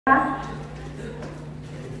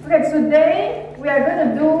Okay, today we are going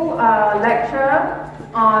to do a lecture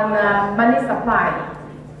on money supply.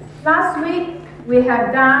 Last week we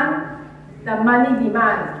have done the money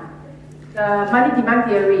demand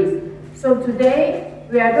theories. So today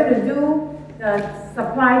we are going to do the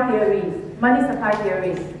supply theories, money supply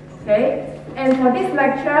theories. Okay, and for this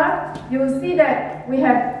lecture, you will see that we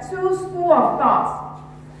have two schools of thoughts.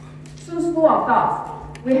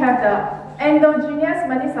 We have the endogenous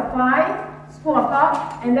money supply school of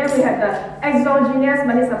thought, and then we have the exogenous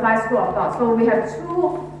money supply school of thought. So we have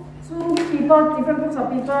two people, different groups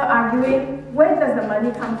of people arguing where does the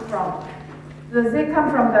money come from. Does it come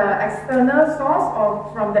from the external source or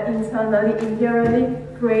from the inherently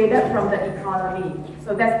created from the economy?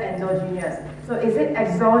 So that's endogenous. So is it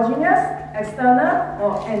exogenous, external,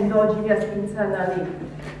 or endogenous, internally?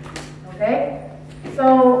 Okay.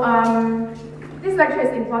 So this lecture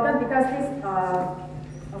is important because this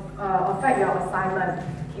affect your assignment.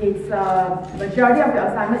 It's majority of your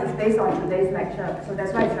assignment is based on today's lecture, so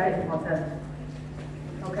that's why it's very important.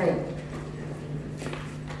 Okay.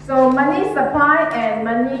 So money supply and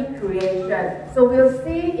money creation. So we'll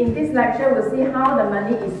see in this lecture, we'll see how the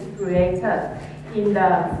money is created in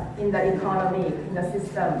the economy, in the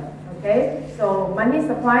system. Okay. So money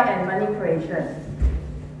supply and money creation.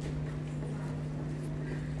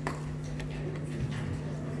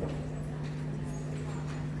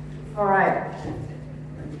 All right.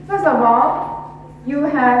 First of all, you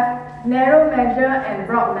have narrow measure and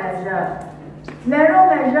broad measure. Narrow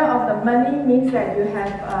measure of the money means that you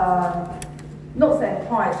have notes and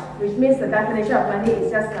coins, which means the definition of money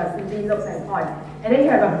is just simply notes and coins. And then you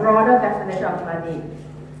have a broader definition of money.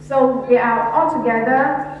 So they are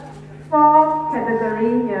altogether 4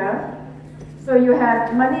 categories here. So you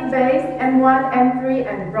have money-based, M1, M3,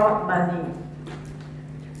 and broad money.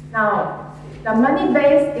 Now, the money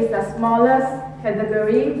base is the smallest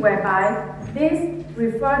category, whereby this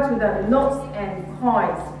refers to the notes and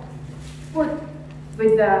coins put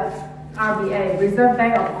with the RBA, Reserve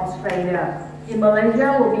Bank of Australia. In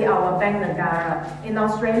Malaysia will be our Bank Negara. In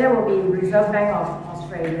Australia will be Reserve Bank of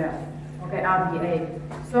Australia. Okay, RBA.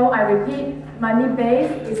 So I repeat, money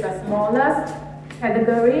base is the smallest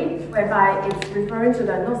category, whereby it's referring to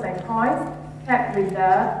the notes and coins kept with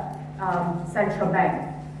the central bank.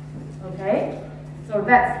 Okay, so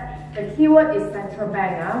that's the keyword is central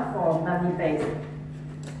bank for money base.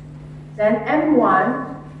 Then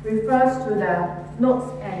M1 refers to the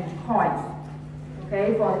notes and coins.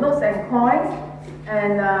 Okay, for notes and coins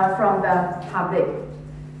and from the public.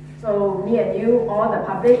 So me and you, all the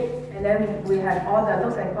public, and then we have all the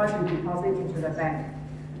notes and coins we deposit into the bank.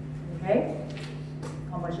 Okay,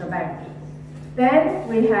 commercial bank. Then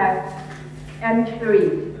we have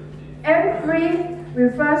M3. M3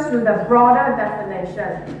 refers to the broader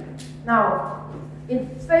definition. Now, it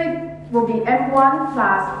will be M1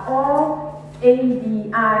 plus all ADI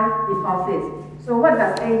deposits. So what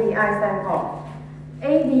does ADI stand for?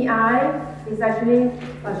 ADI is actually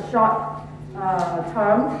a short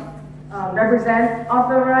term, represent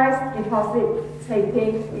authorized deposit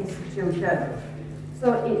taking institution.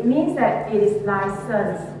 So it means that it is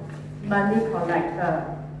licensed money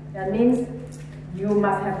collector. That means you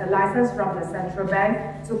must have the license from the central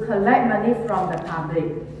bank to collect money from the public.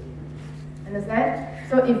 Understand?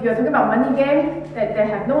 So if you're talking about money game, that they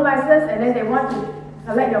have no license and then they want to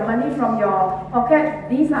collect your money from your pocket,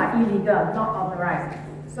 these are illegal, not authorized.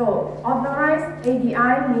 So authorized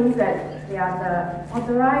ADI means that they are the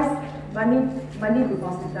authorized money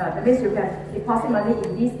depositor. That means you can deposit money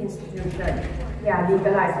in this institution. They are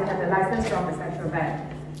legalized. They have the license from the central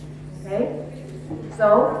bank. Okay?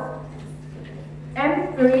 So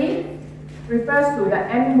M3 refers to the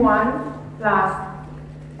M1 plus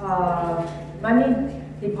money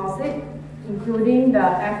deposit, including the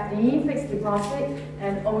FD, fixed deposit,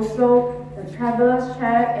 and also the traveler's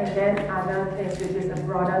check, and then other things, which is a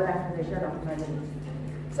broader definition of money.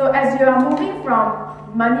 So as you are moving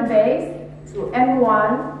from money base to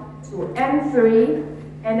M1 to M3,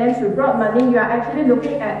 and then to broad money, you are actually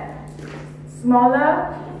looking at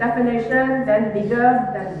smaller definition, then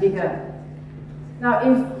bigger. Now,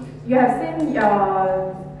 if you have seen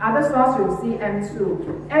your other source, you will see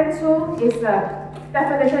M2. M2 is the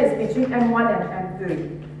definition is between M1 and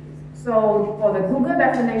M3. So for the Google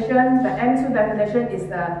definition, the M2 definition is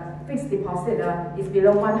the fixed deposit is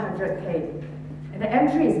below 100K. And the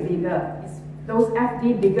M3 is bigger. It's those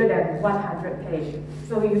FD bigger than 100K.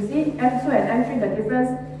 So you see M2 and M3, the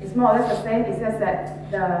difference is more or less the same. It's just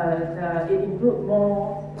that it includes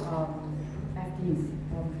more FDs.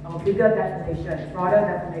 Or bigger definition, broader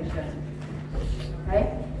definition.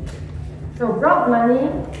 Okay? So brought money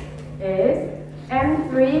is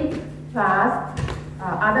M3 plus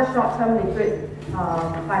other short-term liquid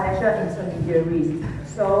financial intermediaries.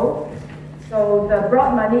 So the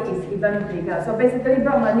brought money is even bigger. So basically,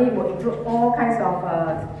 brought money will include all kinds of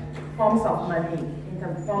forms of money, in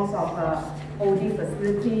the forms of holding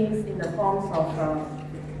facilities, in the forms of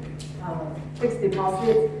fixed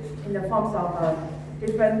deposits, in the forms of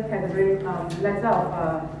different category, letter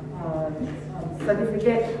of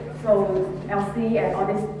certificate, so LC and all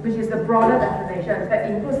this, which is the broader definition that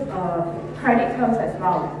includes credit terms as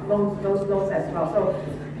well, those loans as well. So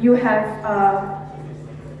you have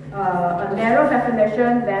a narrow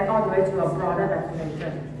definition, then all the way to a broader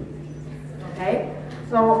definition. Okay,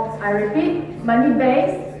 so I repeat, money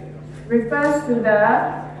base refers to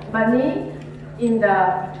the money in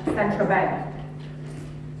the central bank,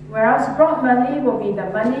 whereas brought money will be the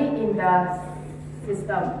money in the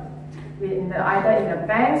system, either in the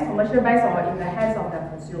banks, commercial banks, or in the hands of the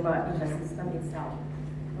consumer in the system itself.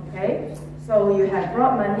 Okay, so you have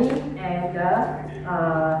brought money and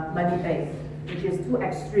the money base, which is two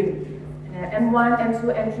extremes. M1, M2,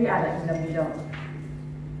 M3 are in the middle.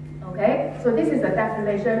 Okay, so this is the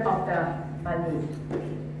definition of the money.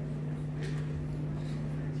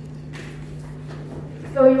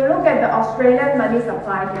 So you look at the Australian money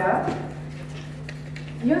supply here.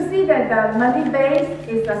 You see that the money base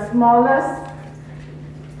is the smallest.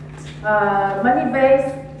 Money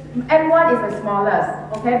base, M1 is the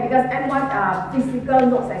smallest, okay, because M1 are physical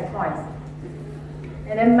notes and coins.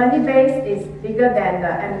 And then money base is bigger than the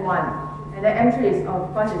M1. And then M3 is,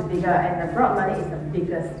 of course, is bigger, and the brought money is the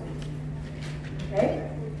biggest. Okay?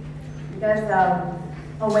 Because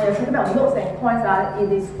when you're talking about notes and coins,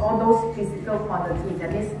 it is all those physical quantities,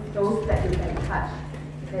 that means those that you can touch,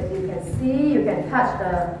 that you can see, you can touch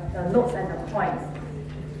the notes and the coins.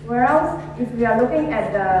 Whereas, if we are looking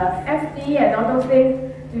at the FD and all those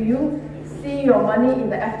things, do you see your money in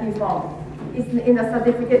the FD form? It's in the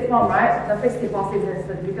certificate form, right? The fixed deposit is a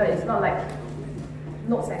certificate. It's not like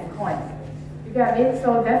notes and coins. You get what I mean?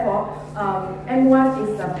 So therefore, M1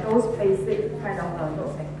 is those basic kind of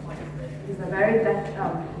notes and coins. It's a very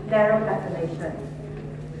narrow definition.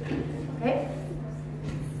 Okay?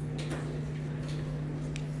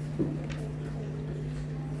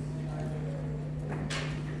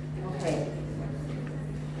 Okay.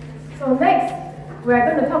 So next, we are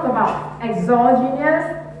going to talk about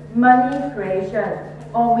exogenous money creation,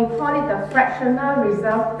 or we call it the fractional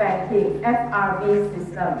reserve banking, FRB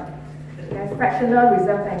system. Okay, fractional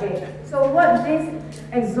reserve banking. So what this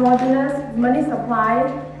exogenous money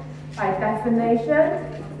supply, by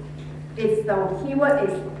definition, it's the keyword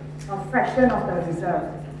is a fraction of the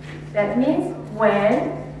reserve. That means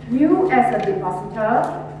when you as a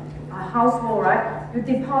depositor, a household, right, you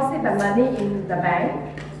deposit the money in the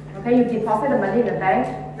bank. Okay, you deposit the money in the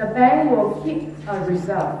bank will keep a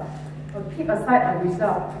reserve, or keep aside a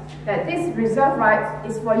reserve. That this reserve, right,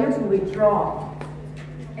 is for you to withdraw.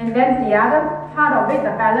 And then the other part of it,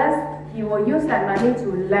 the balance, you will use that money to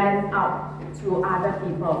lend out to other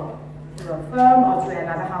people, to a firm or to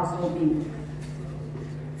another household being.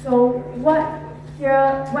 So what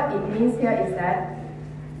it means here is that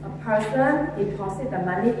a person deposits the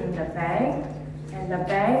money in the bank, and the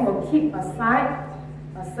bank will keep aside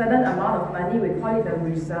a certain amount of money, we call it the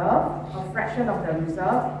reserve, a fraction of the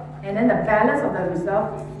reserve, and then the balance of the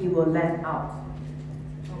reserve, he will lend out.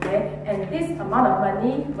 Okay, and this amount of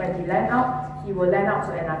money, when he lend out, he will lend out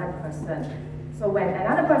to another person. So when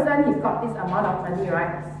another person, he's got this amount of money,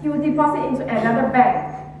 right, he will deposit into another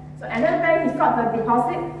bank. So another bank, he's got the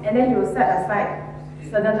deposit, and then he will set aside a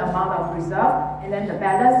certain amount of reserve, and then the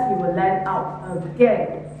balance, he will lend out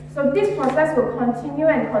again. So this process will continue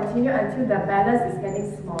and continue until the balance is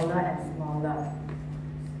getting smaller and smaller.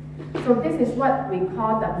 So this is what we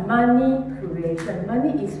call the money creation.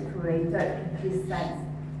 Money is created in this sense.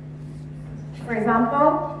 For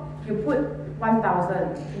example, you put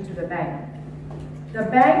 1,000 into the bank.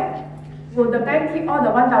 Will the bank keep all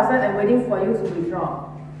the 1,000 and waiting for you to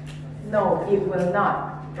withdraw? No, it will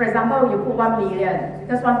not. For example, you put 1 million,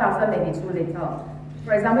 because 1,000 may be too little.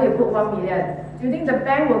 For example, you put 1 million. Do you think the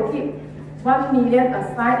bank will keep 1 million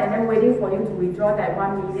aside and then waiting for you to withdraw that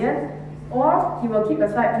 1 million? Or he will keep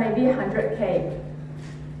aside maybe 100K.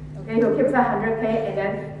 Okay, he will keep aside 100K, and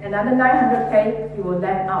then another 900K he will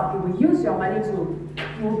lend out. He will use your money to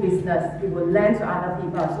do business. He will lend to other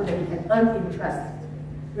people so that he can earn interest.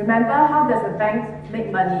 Remember, how does the bank make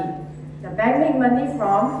money? The bank makes money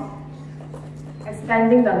from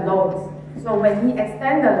extending the loans. So when he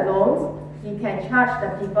extends the loans, he can charge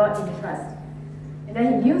the people interest. And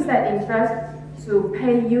then he uses that interest to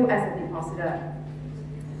pay you as a depositor.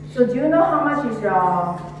 So do you know how much is your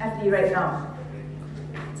FD rate now?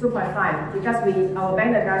 2.5, because our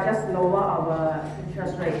bank account just lower our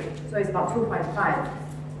interest rate, so it's about 2.5.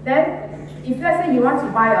 Then, if let's say you want to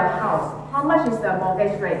buy a house, how much is the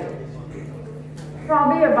mortgage rate?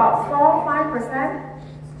 Probably about 4-5%.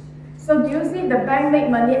 So do you see the bank make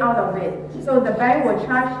money out of it? So the bank will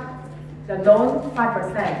charge the loan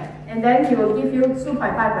 5%, and then he will give you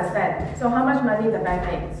 2.5%. So how much money the bank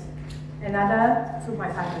makes? Another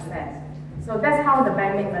 2.5%. So that's how the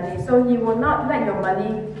bank make money. So he will not let your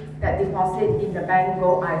money that deposit in the bank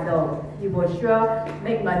go idle. He will sure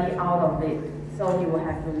make money out of it. So he will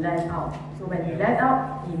have to lend out. So when he lend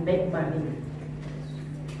out, he make money.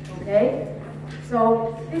 Okay?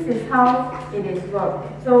 So this is how it is work.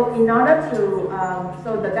 So in order to,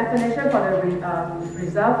 so the definition for the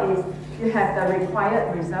reserve is you have the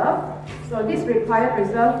required reserve. So this required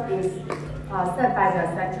reserve is set by the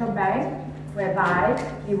central bank, whereby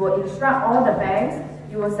you will instruct all the banks,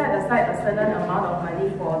 you will set aside a certain amount of money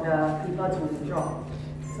for the people to withdraw.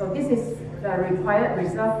 So this is the required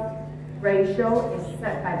reserve ratio is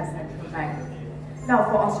set by the central bank. Now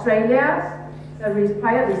for Australia, the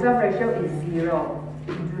required reserve ratio is 0.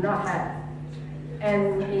 You do not have.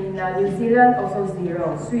 And in New Zealand also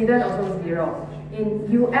 0. Sweden also 0. In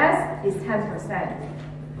US is 10%.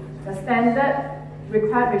 The standard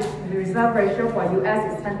required reserve ratio for US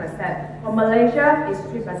is 10%. For Malaysia is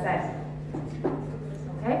 3%.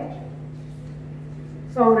 Okay?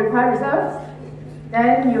 So required reserves.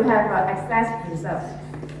 Then you have excess reserves.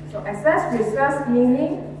 So excess reserves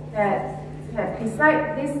meaning that you have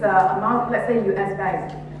beside this amount, let's say US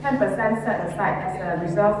banks, 10% set aside as a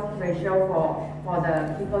reserve ratio for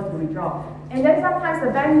the people to withdraw. And then sometimes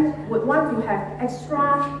the bank would want to have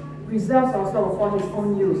extra reserves also for his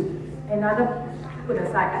own use. Another put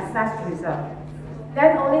aside excess reserve.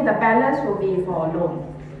 Then only the balance will be for loan.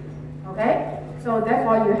 Okay? So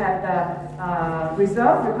therefore you have the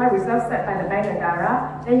required reserve set by the bank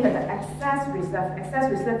negara. Then you have the excess reserve. Excess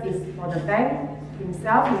reserve is for the bank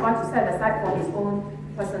himself. He wants to set aside for his own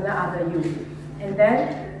personal other use. And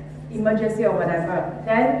then emergency or whatever.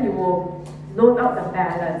 Then you will loan out the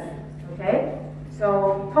balance. Okay?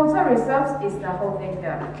 So total reserves is the whole thing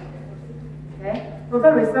here. Okay?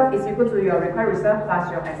 Total reserve is equal to your required reserve plus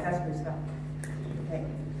your excess reserve. Okay.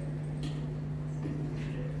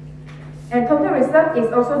 And total reserve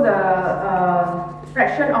is also the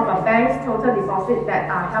fraction of a bank's total deposit that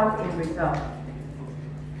are held in reserve.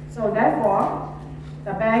 So therefore,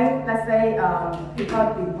 the bank, let's say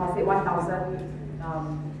people deposit $1,000.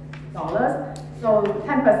 So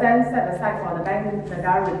 10% set aside for the bank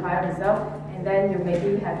negara required reserve, and then you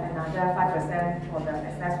maybe have another 5% for the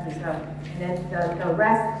excess reserve, and then the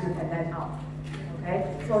rest you can lend out. Okay,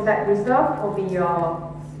 so that reserve will be your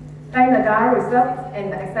bank negara reserve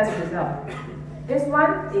and the excess reserve. This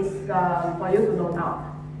one is for you to loan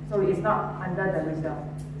out, so it's not under the reserve.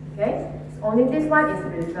 Okay, only this one is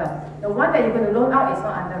reserve. The one that you're going to loan out is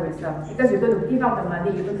not under reserve because you're going to give out the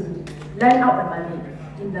money, you're going to lend out the money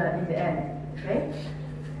in the end. Okay.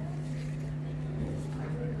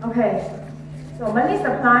 Okay. So money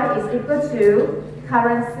supply is equal to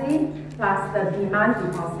currency plus the demand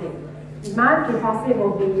deposit. Demand deposit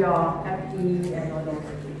will be your FD and all those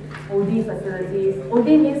OD facilities. OD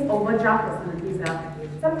means overdraft facilities.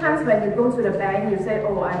 Sometimes when you go to the bank, you say,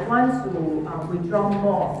 oh, I want to withdraw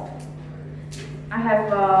more. I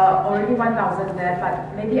have already 1,000 there,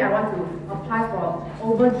 but maybe I want to apply for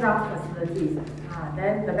overdraft facilities.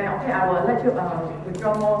 Then the bank, okay, I will let you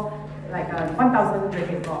withdraw more, like 1,000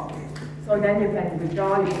 ringgit more. So then you can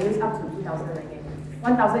withdraw, you can use up to 2,000 ringgit.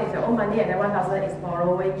 1,000 is your own money, and then 1,000 is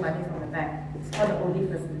borrowing money from the bank. It's called the OD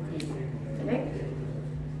facilities. Okay?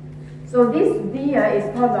 So this D is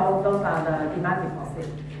called those are the demand deposit.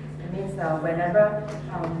 It means whenever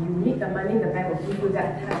you need the money, the bank will give you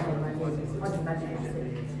that kind of money. It's called demand deposit.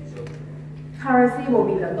 Currency will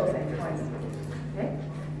be the notes and coins. Okay?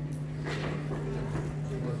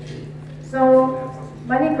 So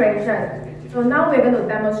money creation. So now we're going to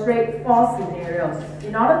demonstrate 4 scenarios.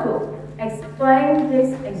 In order to explain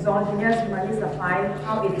this exogenous money supply,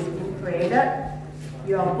 how it is being created,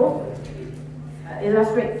 your book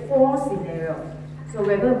illustrates 4 scenarios. So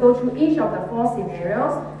we're going to go through each of the 4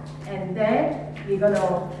 scenarios, and then we're going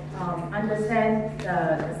to understand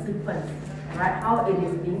the sequence, right? How it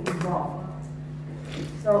is being involved.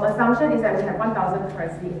 So assumption is that we have 1,000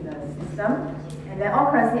 currency in the system, and then all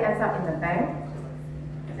currency ends up in the bank.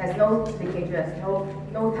 There's no leakages,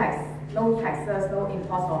 no taxes, no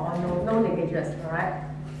imports or no leakages, all right?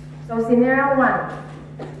 So scenario 1.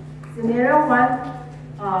 Scenario 1,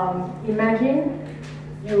 imagine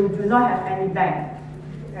you do not have any bank.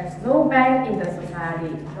 There's no bank in the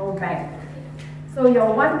society, no bank. So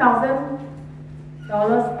your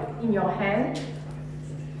 $1,000 in your hand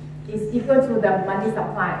is equal to the money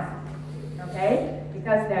supply, okay?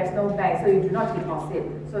 Because there's no bank, so you do not deposit.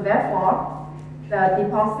 So therefore, the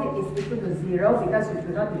deposit is equal to 0 because you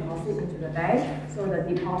do not deposit into the bank. So the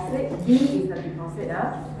deposit, D is the deposit,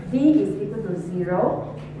 D is equal to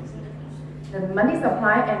 0. The money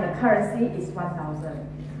supply and the currency is 1,000.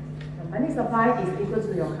 The money supply is equal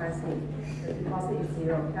to your currency. The deposit is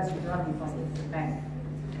 0 because you do not deposit into the bank.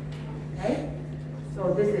 Okay?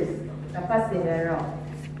 So this is the first scenario.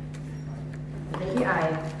 Maybe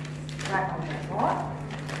I write on the board.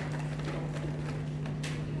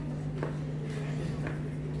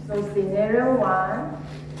 So scenario 1,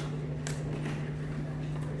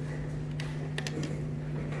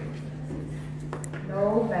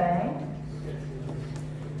 no bank.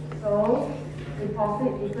 So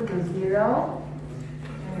deposit equal to 0,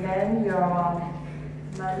 and then your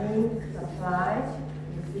money supply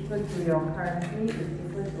is equal to your currency is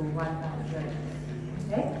equal to 1,000.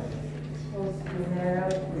 Okay? So scenario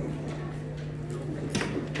 2.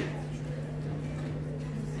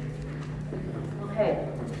 Okay.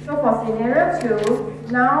 So for scenario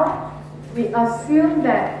 2, now we assume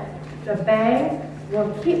that the bank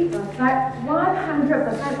will keep aside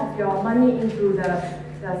 100% of your money into the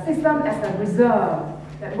system as a reserve,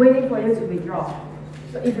 that waiting for you to withdraw.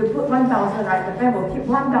 So if you put 1,000, right, the bank will keep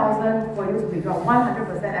 1,000 for you to withdraw,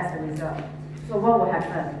 100% as a reserve. So what will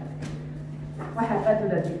happen? What happened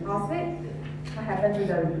to the deposit? What happened to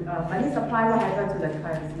the money supply? What happened to the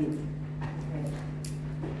currency? Okay.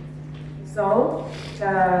 So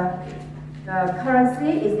the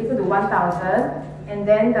currency is equal to 1,000, and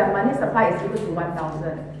then the money supply is equal to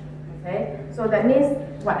 1,000. Okay, so that means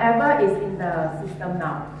whatever is in the system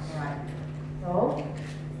now. Alright. So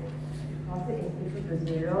deposit is equal to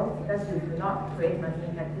 0 because you do not create money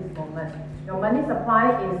at this moment. Your money supply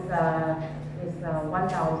is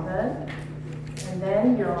 1,000, and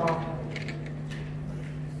then your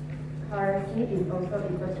currency is also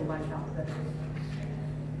equal to 1,000.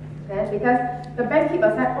 Okay, because the bank keep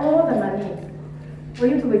aside all the money for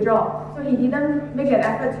you to withdraw. So he didn't make an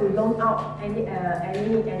effort to loan out any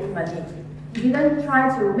money. He didn't try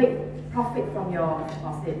to make profit from your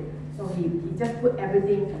deposit. So he just put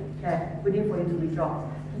everything there waiting for you to withdraw.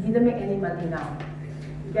 He didn't make any money now.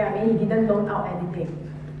 You get what I mean? He didn't loan out anything.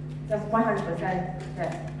 Just 100%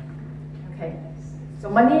 there. Okay. So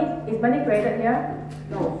is money created here?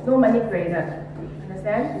 No, no money created.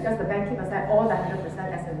 Understand? Because the bank keep aside all the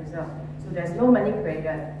 100% as a reserve. So there's no money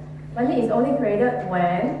created. Money is only created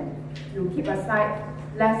when you keep aside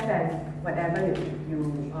less than whatever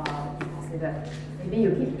you deposited. Maybe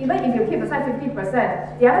you keep, even if you keep aside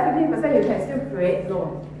 50%, the other 50% you can still create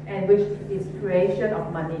loan, and which is creation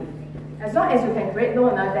of money. As long as you can create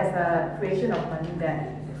loan, there's a creation of money there.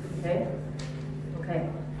 Okay? Okay.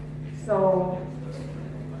 So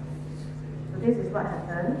this is what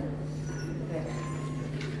happened. Okay.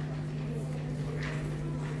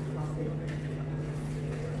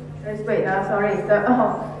 Let's wait. Sorry.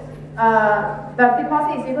 The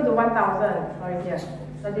deposit is equal to 1,000. Sorry here.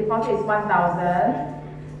 The deposit is 1,000.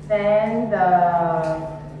 Then the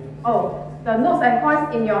notes and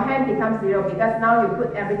coins in your hand becomes 0 because now you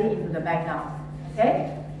put everything into the bank now.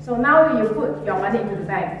 Okay. So now you put your money into the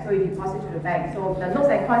bank. So you deposit to the bank. So the notes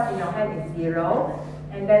and coins in your hand is 0.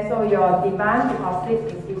 And then so your demand deposit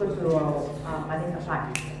is equal to money supply.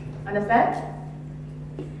 Understand?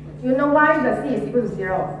 You know why the C is equal to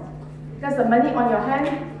 0? Because the money on your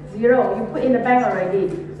hand, 0. You put in the bank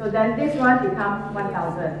already. So then this one becomes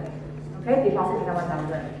 1,000. Okay, deposit becomes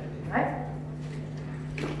 1,000. Right?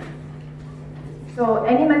 So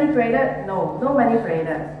any money created? No, no money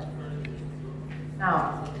created.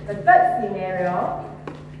 Now, the third scenario.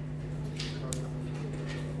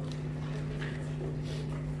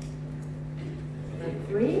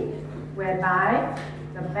 Whereby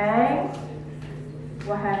the bank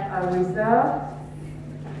will have a reserve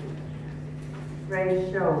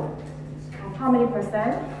ratio of how many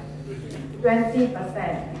percent?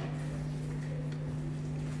 20%.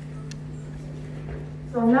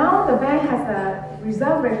 So now the bank has a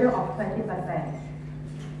reserve ratio of 20%.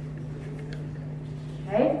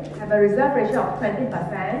 Okay, have a reserve ratio of 20%,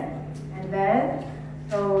 and then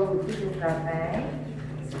so this is the bank.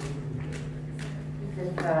 This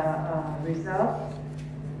is the reserve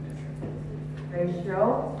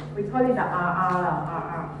ratio. We call it the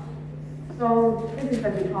RR. So this is the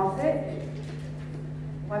deposit,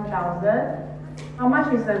 1,000. How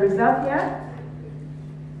much is the reserve here?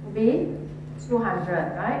 Will be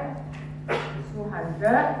 200, right?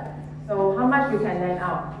 200. So So how much you can lend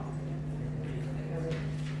out?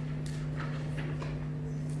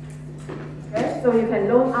 Okay, so you can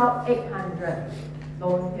loan out 800.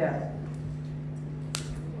 Loan here.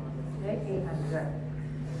 Okay, 800.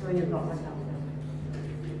 So you got 1,000.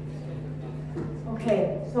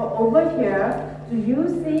 Okay, so over here, do you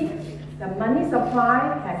see the money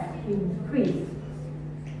supply has increased?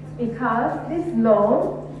 Because this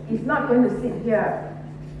loan is not going to sit here.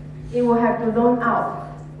 It will have to loan out.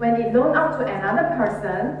 When it loan out to another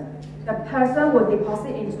person, the person will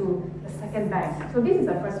deposit into the second bank. So this is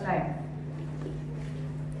the first bank.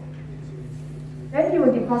 Then he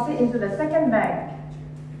will deposit into the second bank.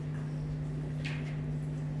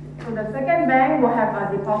 So the second bank will have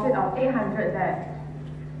a deposit of 800 there.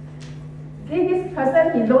 This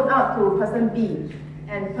person, he loan out to person B.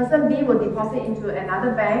 And person B will deposit into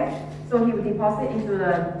another bank. So he will deposit into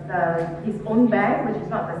his own bank, which is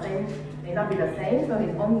not the same, may not be the same, so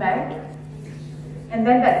his own bank. And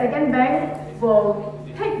then that second bank will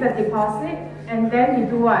take the deposit, and then he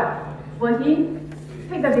do what? Will he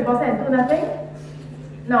take the deposit and do nothing?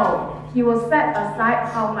 No, he will set aside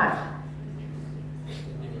how much?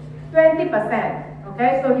 20%.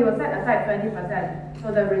 Okay, so he will set aside 20%.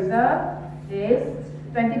 So the reserve is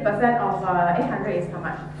 20% of 800 is how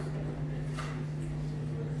much?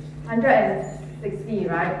 160,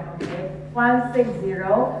 right? Okay, 160,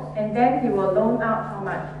 and then he will loan out how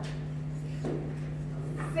much?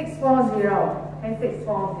 640, okay,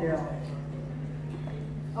 640.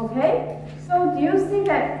 Okay, so do you see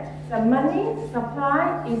that the money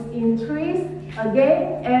supply is increased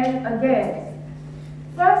again and again?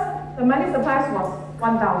 First, the money supply was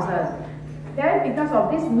 1,000. Then because of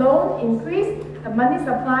this loan increase, the money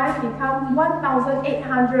supply become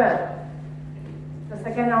 1,800. The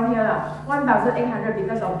second round here, 1,800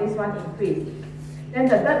 because of this one increase. Then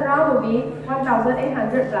the third round will be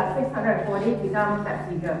 1,800 plus 640 becomes that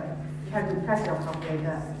figure. You have to press your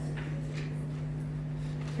calculator.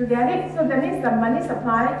 You get it? So that means the money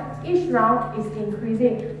supply, each round is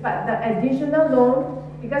increasing, but the additional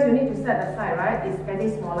loan, because you need to set aside, right, is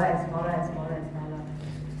getting smaller and smaller and smaller and smaller.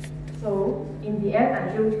 So in the end,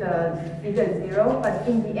 until the figure is 0, but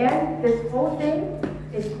in the end, this whole thing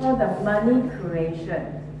is called the money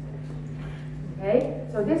creation. Okay,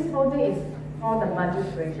 so this whole thing is called the money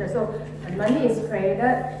creation. So the money is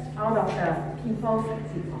created out of the people's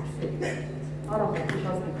deposit. Out of the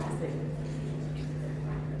people's deposit.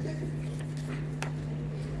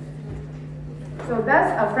 So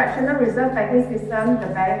thus, a fractional reserve banking system, the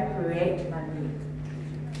bank creates money.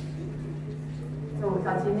 So we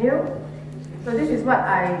continue. So this is what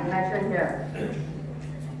I mentioned here.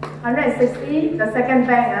 160, the second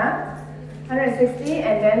bank, 160,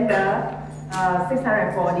 and then the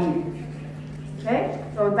 640. Okay,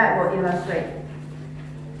 so that will illustrate.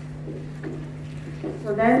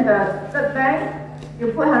 So then the third bank,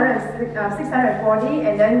 you put 640,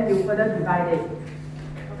 and then you further divide it.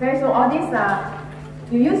 Okay, so all these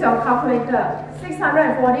you use your calculator.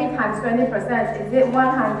 640 times 20%, is it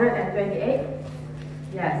 128?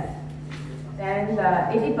 Yes. Then the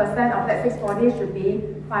 80% of that 640 should be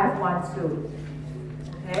 512.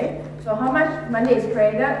 Okay, so how much money is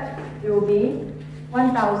created? It will be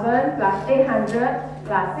 1,000 plus 800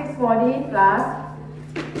 plus 640 plus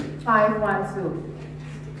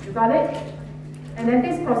 512. You got it? And then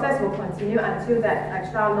this process will continue until that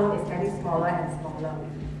extra loan is getting smaller and smaller.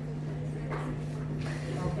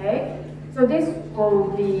 Okay, so this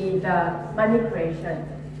will be the money creation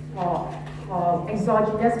for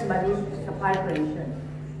exogenous money supply creation.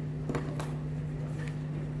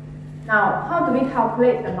 Now, how do we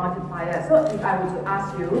calculate the multiplier? So if I were to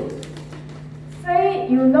ask you, say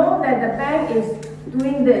you know that the bank is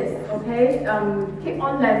doing this, okay, keep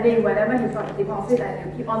on lending whenever he's got deposit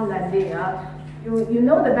and you keep on lending, you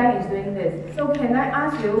know the bank is doing this. So can I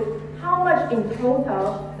ask you, how much in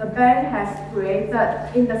total the bank has created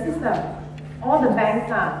in the system? All the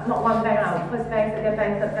banks are, not one bank, first bank, second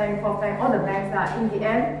bank, third bank, fourth bank, all the banks are in the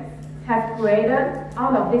end have created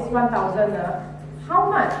out of this 1,000, how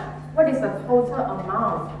much? What is the total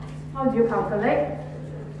amount? How do you calculate?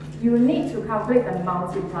 You need to calculate the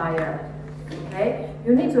multiplier. Okay?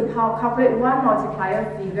 You need to calculate one multiplier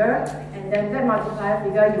figure, and then that multiplier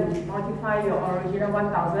figure you multiply your original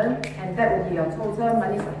 1,000, and that will be your total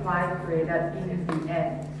money supply created in the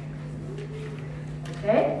end.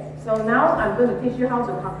 Okay? So now I'm going to teach you how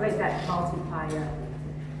to calculate that multiplier.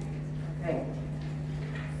 Okay.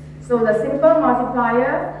 So the simple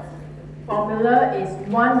multiplier formula is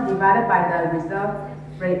 1 divided by the reserve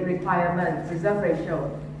rate requirement, reserve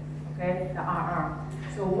ratio. Okay, the RR.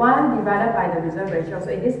 So 1 divided by the reserve ratio.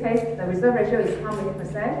 So in this case, the reserve ratio is how many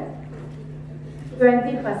percent?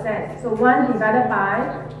 20%. So 1 divided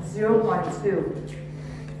by 0.2.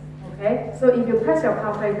 Okay, so if you press your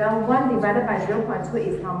calculator, 1 divided by 0.2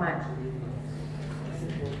 is how much?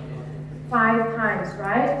 5 times,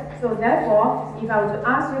 right? So therefore, if I were to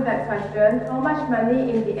ask you that question, how much money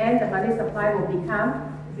in the end the money supply will become?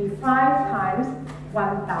 It will be 5 times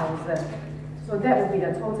 1,000. So that will be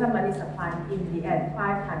the total money supply in the end,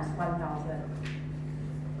 5 times 1,000.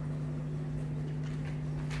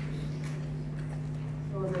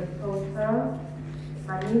 So the total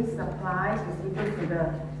money supply is equal to the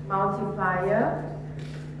multiplier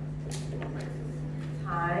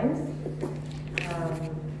times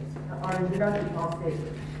the original deposit.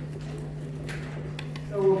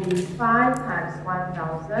 So it will be 5 times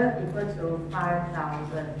 1,000 equal to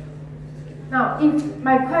 5,000. Now, if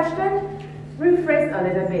my question rephrase a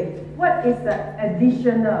little bit, what is the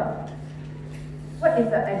additional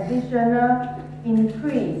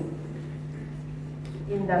increase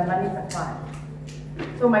in the money supply?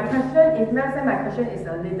 So my question, if let's say my question is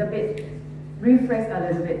a little bit, rephrase a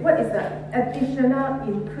little bit, what is the additional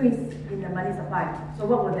increase in the money supply? So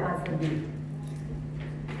what will the answer be?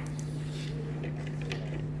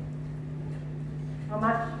 How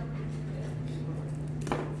much?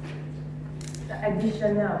 The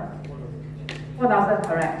additional 4,000,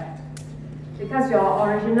 correct? Because your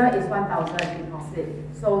original is 1,000 deposit.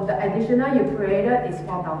 So the additional you created is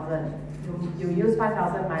 4,000. You use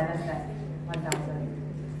 5,000 minus that 1,000.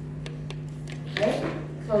 Okay?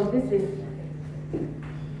 So this is,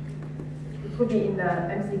 it could be in the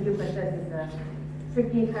MCQ question, it's a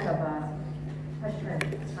tricky kind of a question.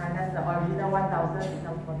 Minus the original 1,000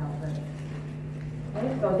 becomes 4,000. Okay?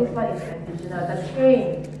 So this one is additional, the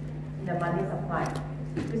change in the money supply.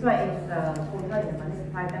 This one is the total in the money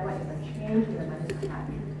supply, that one is the change in the money supply.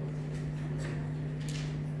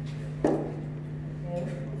 Okay.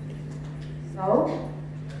 So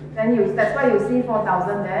then that's why you see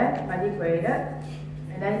 4,000 there, money created,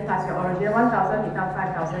 and then plus your original 1,000 becomes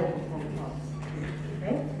 5,000 in total.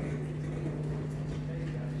 Okay.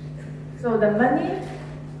 So the money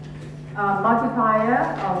multiplier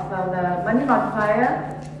of the money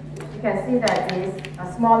multiplier, you can see that is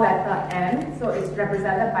a small letter M, so it's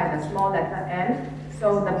represented by the small letter M.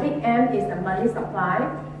 So the big M is the money supply.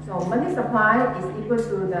 So money supply is equal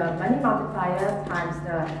to the money multiplier times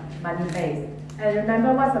the money base. And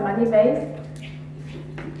remember what's the money base?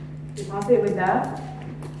 Deposit with the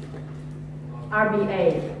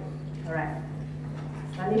RBA, correct.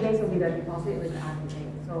 Money base will be the deposit with the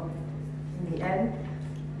RBA. So in the end,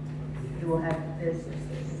 you will have this,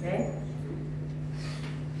 okay?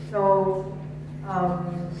 So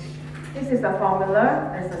this is the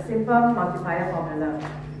formula. It's a simple multiplier formula.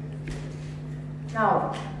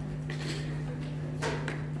 Now,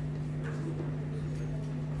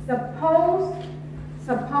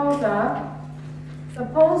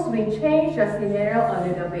 suppose we change the scenario a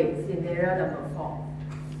little bit. Scenario number 4.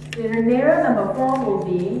 Scenario number 4 will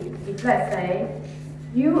be, if let's say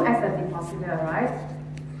you as a depositor, right?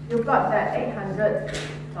 You got that $800.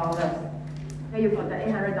 Okay, you got the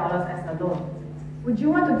 $800 as a loan. Would you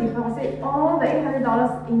want to deposit all the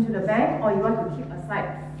 $800 into the bank, or you want to keep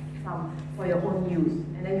aside some for your own use,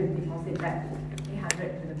 and then you deposit that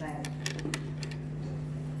 $800 to the bank?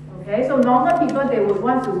 Okay, so normal people, they would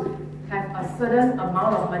want to have a certain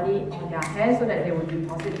amount of money on their hands so that they will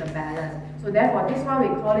deposit the balance. So therefore, this one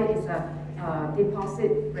we call it is a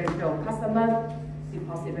deposit ratio, customer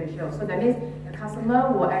deposit ratio. So that means the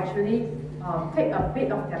customer will actually take a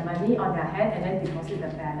bit of their money on their hand and then deposit the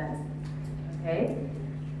balance. Okay.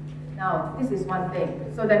 Now this is one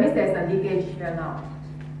thing. So that means there's a leakage here now.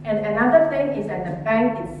 And another thing is that the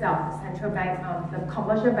bank itself, the central bank, the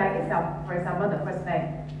commercial bank itself, for example, the first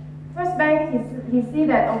bank. First bank, he see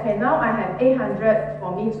that, okay, now I have 800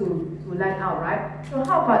 for me to lend out, right? So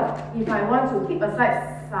how about if I want to keep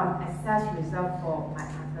aside some excess reserve for my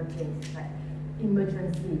other things, like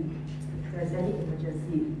emergency, if there's any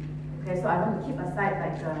emergency. Okay, so I want to keep aside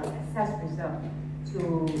like the excess reserve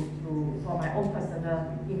for my own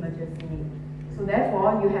personal emergency need. So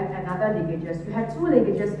therefore, you have another leakages. You have two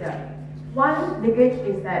leakages here. One leakage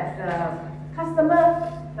is that the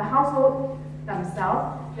customer, the household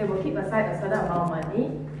themselves, they will keep aside a certain amount of money,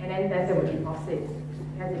 and then they will deposit.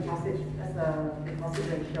 Deposit as a deposit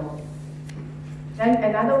ratio. Then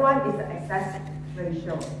another one is the excess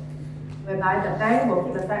ratio, whereby the bank will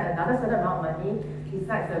keep aside another certain amount of money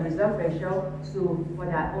besides the reserve ratio for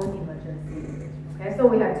their own emergency. Okay, so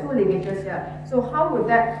we have two linkages here. So how would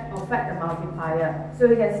that affect the multiplier? So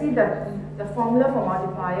you can see the formula for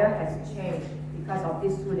multiplier has changed because of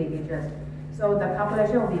these two linkages. So the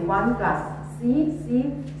calculation will be 1 plus C.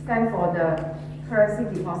 C stands for the currency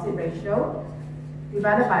deposit ratio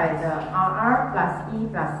divided by the RR plus E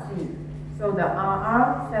plus C. So the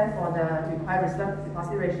RR stands for the required reserve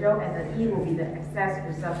deposit ratio, and the E will be the excess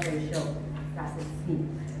reserve ratio plus the C.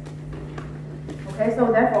 Okay,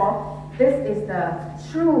 so therefore, this is the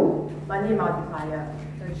true money multiplier.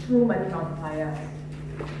 The true money multiplier.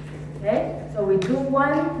 Okay, so we do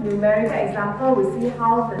one numerical example. We see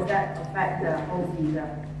how does that affect the whole figure.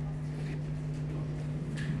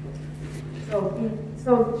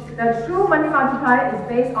 So the true money multiplier is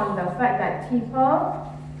based on the fact that people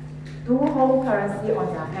do hold currency on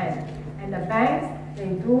their hand, and the banks, they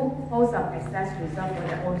do hold some excess reserve for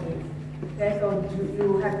their own needs. Okay, so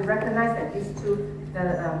you have to recognize that these two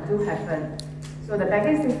do happen. So the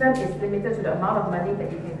banking system is limited to the amount of money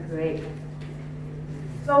that you can create.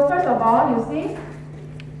 So first of all, you see,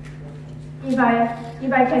 if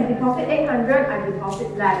I can deposit 800, I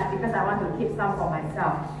deposit less because I want to keep some for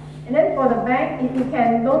myself. And then for the bank, if he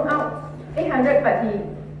can loan out 800, but he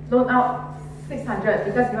loan out 600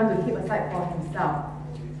 because he wants to keep aside for himself.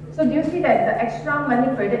 So do you see that the extra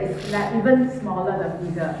money created is even smaller, the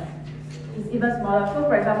figure? It's even smaller. So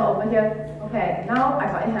for example, over here, okay, now I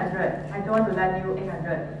got 800. I don't want to lend you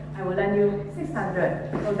 800. I will lend you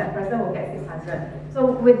 600. So that person will get 600. So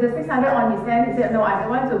with the 600 on his hand, he said, no, I don't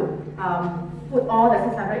want to put all the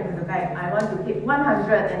 600 into the bank. I want to keep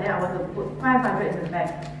 100, and then I want to put 500 into the bank.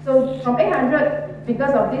 So from 800,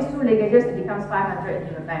 because of these two leakages, it becomes 500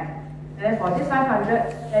 into the bank. And then for this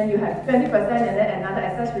 500, then you have 20%, and then another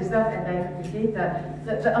excess reserve, and then you see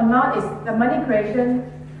the amount is, the money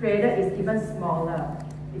created is even smaller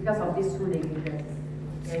because of these two leakages.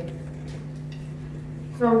 Okay?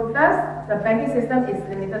 So thus, the banking system is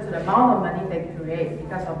limited to the amount of money they create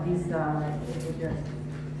because of these leakages.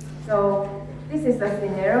 So this is the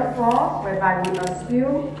scenario 4, whereby we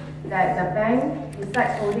assume that the bank,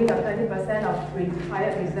 besides holding a 20% of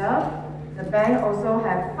required reserve, the bank also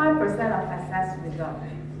has 5% of excess reserve.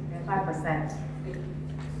 Okay, 5%.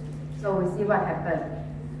 So we see what happened.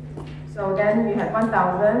 So then you have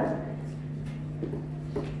 1,000.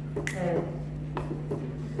 Okay.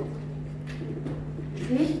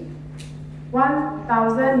 See?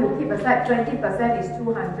 1,000 you keep aside, 20% is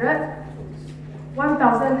 200.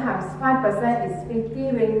 1,000 times 5% is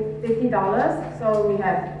 $50. So we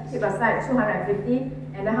have keep aside 250,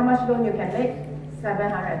 and then how much loan you can make?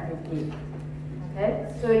 750. Okay,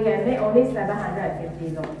 so you can make only 750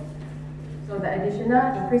 loans. So the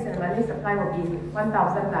additional increase in the money supply will be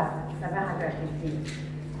 1,000 plus 750.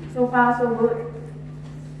 So far, so good.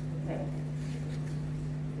 Okay.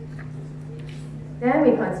 Then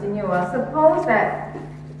we continue. Suppose that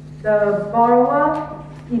the borrower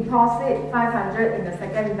deposit 500 in the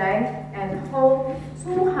second bank and hold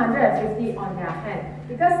 250 on their hand,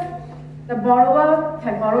 because the borrower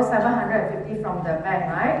can borrow 750 from the bank,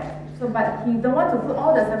 right? So, but he don't want to put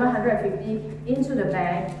all the 750 into the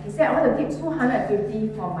bank. He said, I want to keep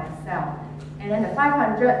 250 for myself, and then the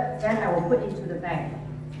 500, then I will put into the bank.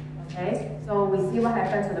 Okay, so we see what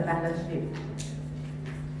happens to the balance sheet.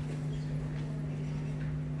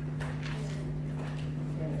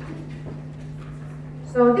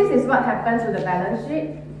 So this is what happens to the balance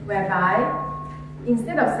sheet, whereby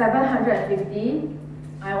instead of 750,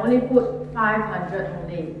 I only put 500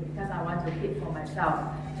 only because I want to keep for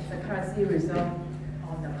myself as a currency reserve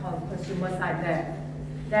on the consumer side there.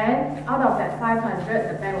 Then out of that 500,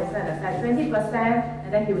 the bank will set aside 20%,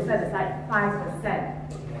 and then he will set aside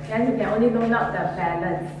 5%. Then he can only loan out the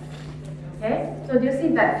balance. Okay, so do you see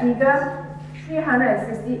that figure?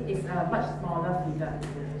 360 is a much smaller figure.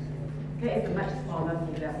 Okay, it's a much smaller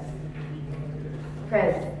figure.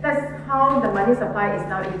 Okay, that's how the money supply is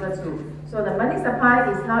now equal to. So the money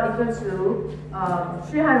supply is now equal to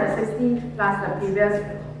 360 plus the previous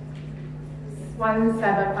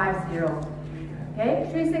 1750. Okay,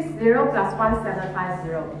 360 plus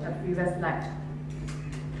 1750, the previous slide.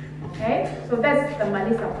 Okay, so that's the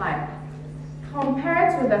money supply.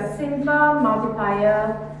 Compared to the simple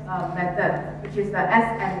multiplier method, which is the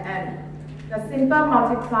SMM. The simple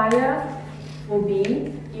multiplier will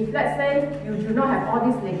be, if let's say you do not have all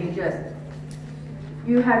these leakages,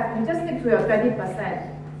 you just stick to your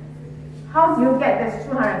 20%. How do you get this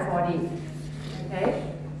 240? Okay,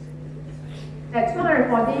 that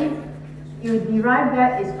 240, you derive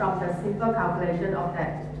that is from the simple calculation of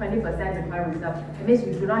that 20% required reserve. It means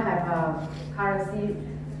you do not have a currency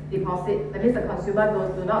deposit. That means the consumer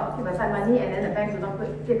do not keep aside money, and then the bank do not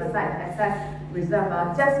keep aside the excess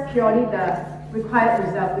reserve. Just purely the required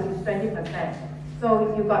reserve, which is 20%.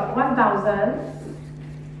 So you got 1,000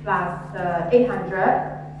 plus the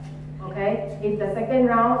 800, Okay, if the second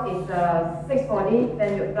round is 640,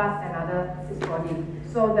 then you plus another 640.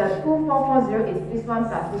 So the 2440 is this one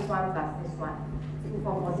plus this one plus this one.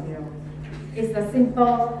 2440. It's a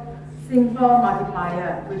simple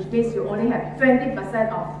multiplier, which means you only have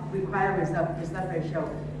 20% of required reserve ratio.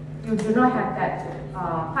 You do not have that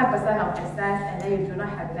 5% of excess, and then you do not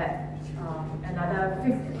have that another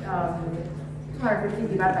 250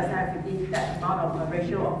 divided by 750, that amount of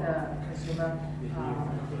ratio of the consumer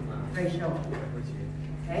ratio.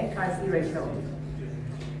 Okay, currency ratio.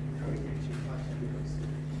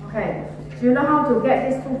 Okay, do you know how to get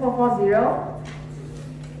this 2440?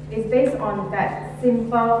 It's based on that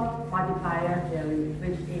simple multiplier theory,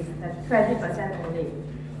 which is the 20% only.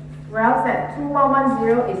 Whereas that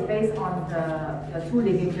 2110 is based on the two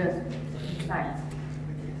linkages inside.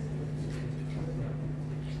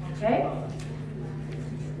 Okay?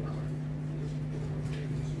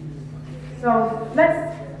 So let's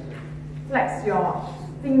flex your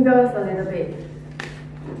fingers a little bit.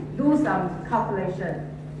 Do some calculation.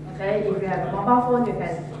 Okay? If you have a mobile phone, you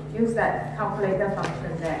can use that calculator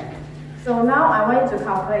function there. So now I want you to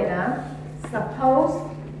calculate. Suppose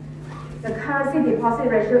the currency deposit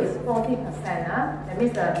ratio is 40%. That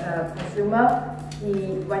means the consumer,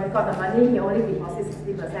 when he got the money, he only deposits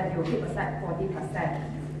 60%. He will keep aside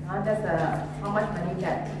 40%. That's how much money he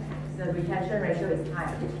gets. The retention ratio is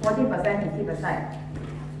high. 40% he keeps aside.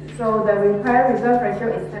 So the required reserve ratio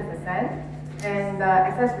is 10%, and the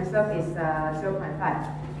excess reserve is 0.5.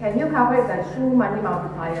 Can you calculate the true money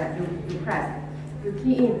multiplier? You press, you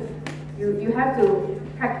key in. You have to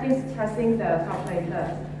practice pressing the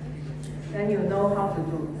calculator. Then you know how to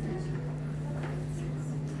do.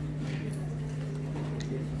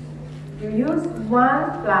 You use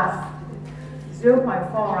 1 plus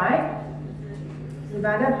 0.4, right?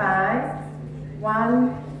 Divided by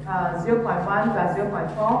 0.1 plus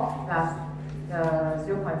 0.4 plus the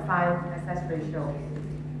 0.5 excess ratio.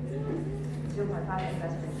 0.5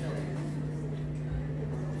 excess ratio.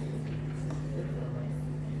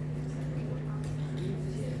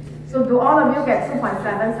 So do all of you get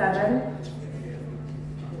 2.77?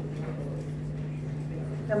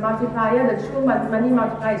 The multiplier, the true money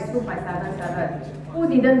multiplier is 2.77. Who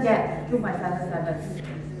didn't get 2.77?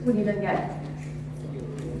 Who didn't get?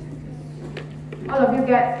 All of you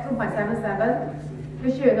get 2.77.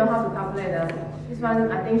 Make sure you know how to calculate. This one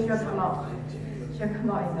I think should come out. Should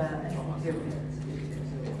come out in the MCQ.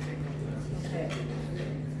 Okay.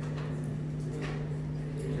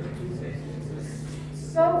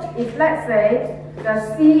 So if let's say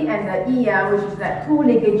the C and the E, which is like two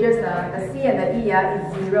linkages, the C and the E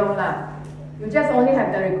is 0 . You just only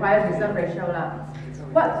have the required reserve ratio .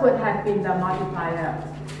 What could have been the multiplier?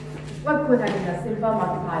 What could have been the simple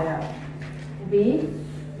multiplier? Be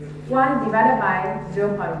 1 divided by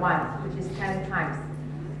 0.1, which is 10 times.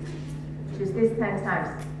 Which is this 10 times.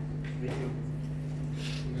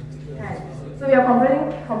 10. So we are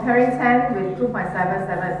comparing 10 with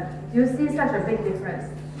 2.77. Do you see such a big difference?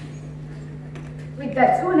 With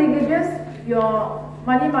that two linkages, your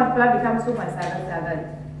money multiplier becomes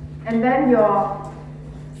 2.77. And then your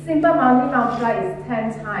simple money multiplier is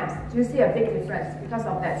 10 times. Do you see a big difference because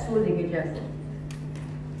of that two linkages?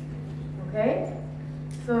 Okay?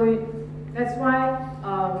 So that's why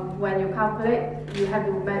when you calculate, you have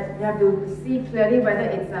to see clearly whether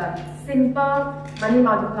it's a simple money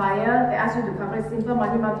multiplier. They ask you to calculate simple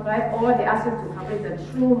money multiplier, or they ask you to calculate the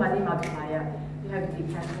true money multiplier. You have to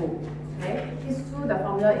be careful. Okay? These two, the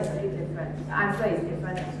formula is a bit different. The answer is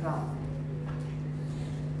different as well.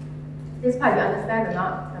 This part you understand or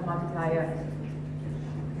not? The multiplier.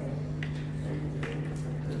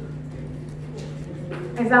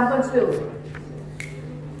 Okay. Example 2.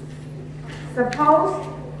 Suppose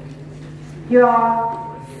your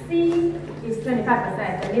C is 25%.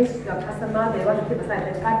 That means your customer, they want to keep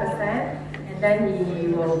aside 25%, and then he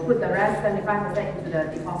will put the rest 75% into the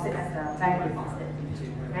deposit as a bank deposit.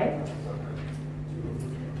 Okay?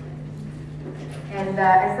 And the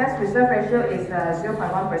excess reserve ratio is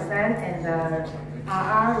 0.1%, and the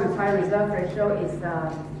RR required reserve ratio is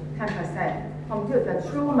 10%. Compute the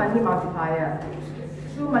true money multiplier.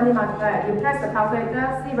 True money multiplier. You press the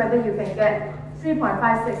calculator, see whether you can get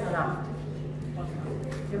 3.56 or not.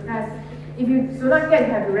 You press. If you do not get,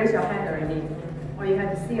 you have to raise your hand already, or you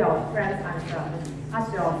have to see your friend's answer.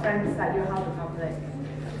 Ask your friend beside you how to calculate.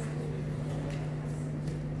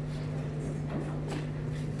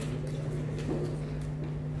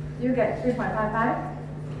 Do you get 3.55?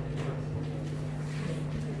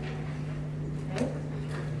 Okay.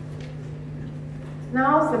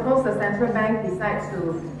 Now, suppose the central bank decides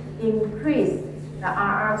to increase the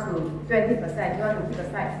RR to 20%. You want to keep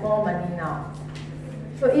aside more money now.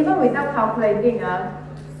 So even without calculating,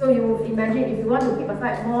 so you imagine if you want to keep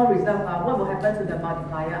aside more reserve, what will happen to the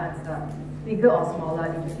multiplier answer? Bigger or smaller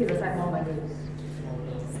if you keep aside more money?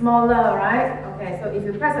 Smaller, right? Okay, so if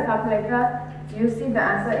you press the calculator, you see the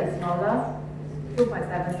answer is smaller,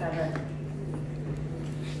 2.77.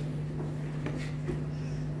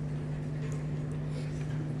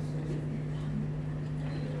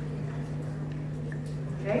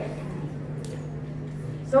 Okay?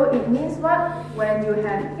 So it means what? When you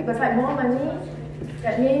have keep aside more money,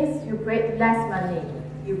 that means you create less money.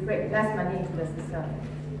 You create less money into the system.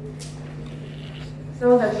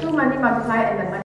 So the true money multiplier and the money